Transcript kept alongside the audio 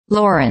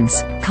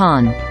Lawrence,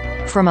 Con.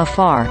 From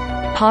afar,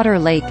 Potter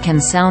Lake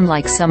can sound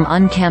like some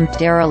unkempt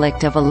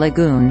derelict of a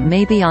lagoon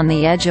maybe on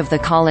the edge of the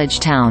college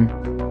town.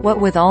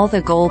 What with all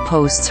the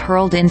goalposts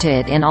hurled into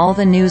it in all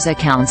the news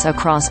accounts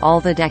across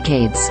all the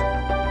decades.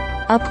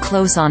 Up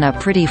close on a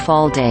pretty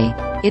fall day,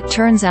 it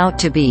turns out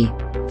to be,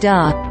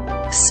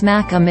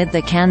 smack amid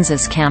the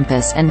Kansas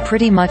campus and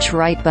pretty much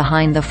right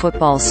behind the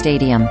football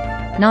stadium.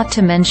 Not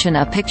to mention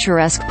a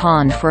picturesque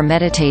pond for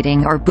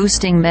meditating or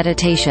boosting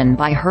meditation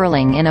by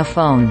hurling in a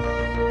phone.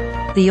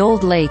 The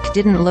old lake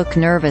didn't look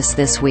nervous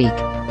this week.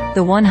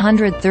 The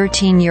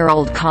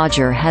 113-year-old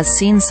codger has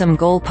seen some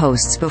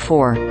goalposts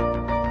before.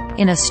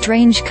 In a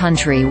strange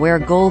country where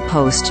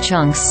goalpost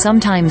chunks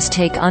sometimes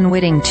take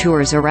unwitting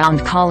tours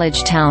around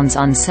college towns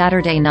on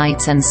Saturday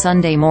nights and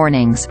Sunday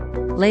mornings,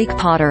 Lake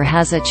Potter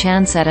has a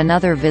chance at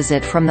another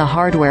visit from the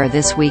hardware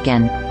this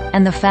weekend,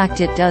 and the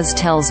fact it does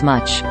tells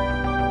much.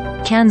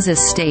 Kansas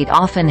State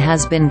often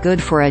has been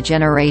good for a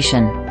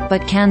generation,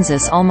 but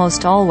Kansas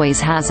almost always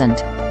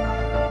hasn't.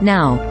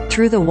 Now,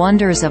 through the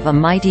wonders of a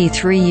mighty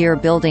 3-year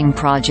building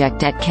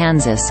project at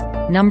Kansas,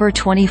 number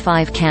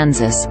 25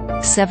 Kansas,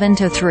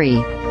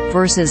 7-3,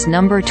 versus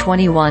number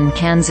 21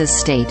 Kansas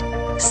State,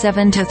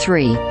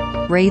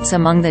 7-3, rates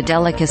among the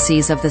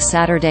delicacies of the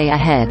Saturday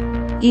ahead,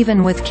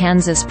 even with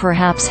Kansas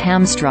perhaps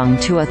hamstrung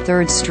to a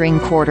third-string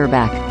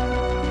quarterback.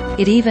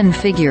 It even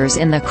figures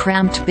in the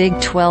cramped Big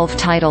 12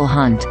 title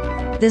hunt.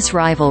 This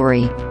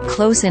rivalry,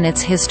 close in its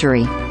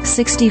history,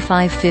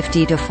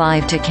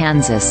 65-55 to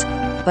Kansas,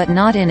 but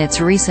not in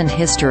its recent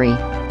history,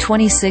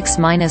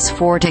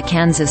 26-4 to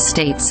Kansas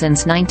State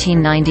since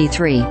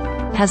 1993,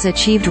 has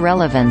achieved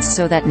relevance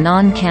so that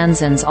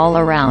non-Kansans all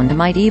around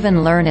might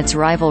even learn its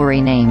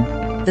rivalry name,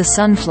 the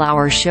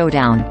Sunflower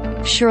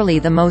Showdown, surely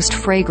the most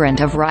fragrant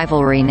of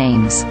rivalry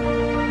names.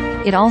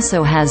 It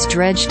also has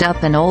dredged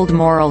up an old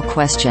moral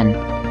question.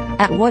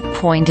 At what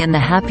point in the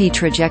happy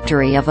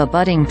trajectory of a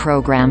budding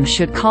program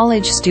should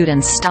college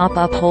students stop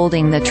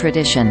upholding the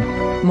tradition,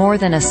 more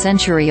than a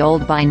century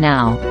old by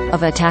now,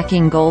 of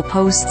attacking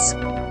goalposts?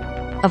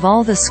 Of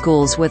all the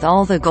schools with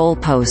all the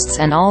goalposts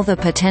and all the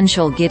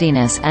potential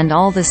giddiness and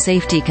all the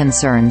safety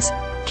concerns,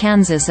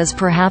 Kansas is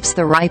perhaps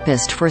the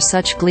ripest for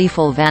such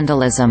gleeful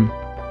vandalism.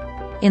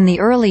 In the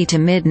early to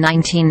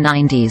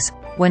mid-1990s,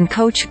 when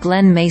coach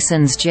Glen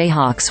Mason's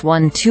Jayhawks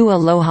won 2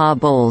 Aloha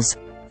Bowls,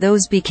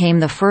 those became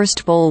the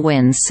first bowl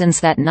wins since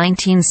that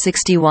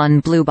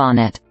 1961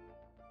 Bluebonnet.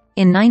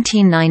 In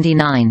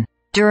 1999,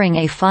 during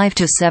a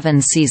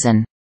 5-7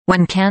 season,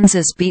 when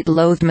Kansas beat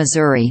loathed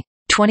Missouri,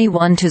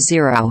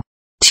 21-0,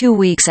 2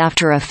 weeks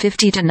after a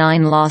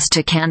 50-9 loss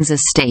to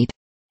Kansas State,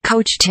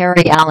 Coach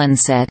Terry Allen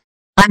said,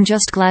 "I'm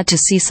just glad to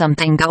see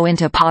something go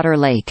into Potter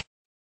Lake."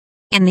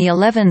 In the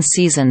 11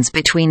 seasons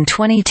between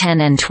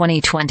 2010 and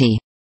 2020,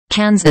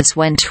 Kansas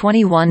went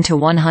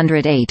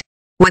 21-108.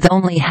 With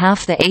only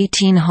half the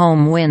 18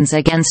 home wins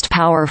against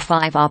Power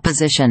 5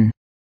 opposition.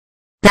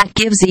 That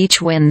gives each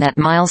win that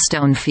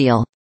milestone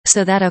feel,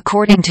 so that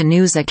according to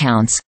news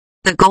accounts,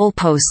 the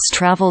goalposts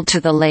traveled to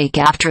the lake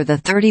after the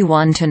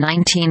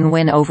 31-19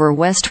 win over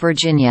West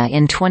Virginia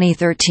in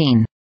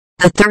 2013,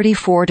 the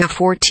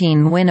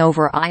 34-14 win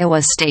over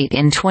Iowa State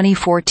in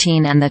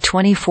 2014 and the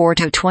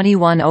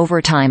 24-21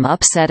 overtime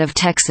upset of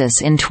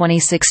Texas in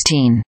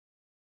 2016.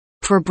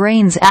 For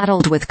brains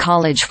addled with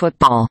college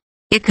football,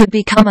 it could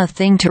become a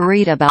thing to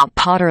read about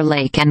Potter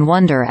Lake and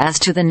wonder as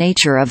to the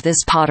nature of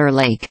this Potter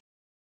Lake.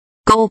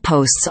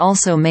 Goalposts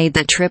also made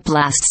the trip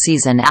last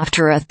season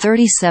after a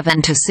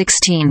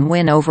 37-16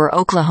 win over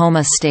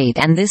Oklahoma State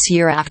and this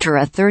year after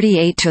a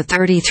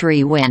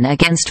 38-33 win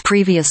against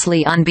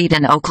previously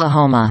unbeaten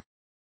Oklahoma.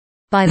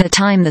 By the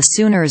time the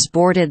Sooners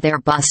boarded their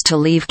bus to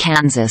leave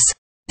Kansas,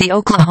 the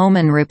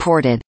Oklahoman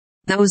reported,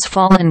 those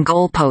fallen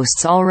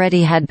goalposts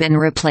already had been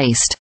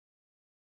replaced.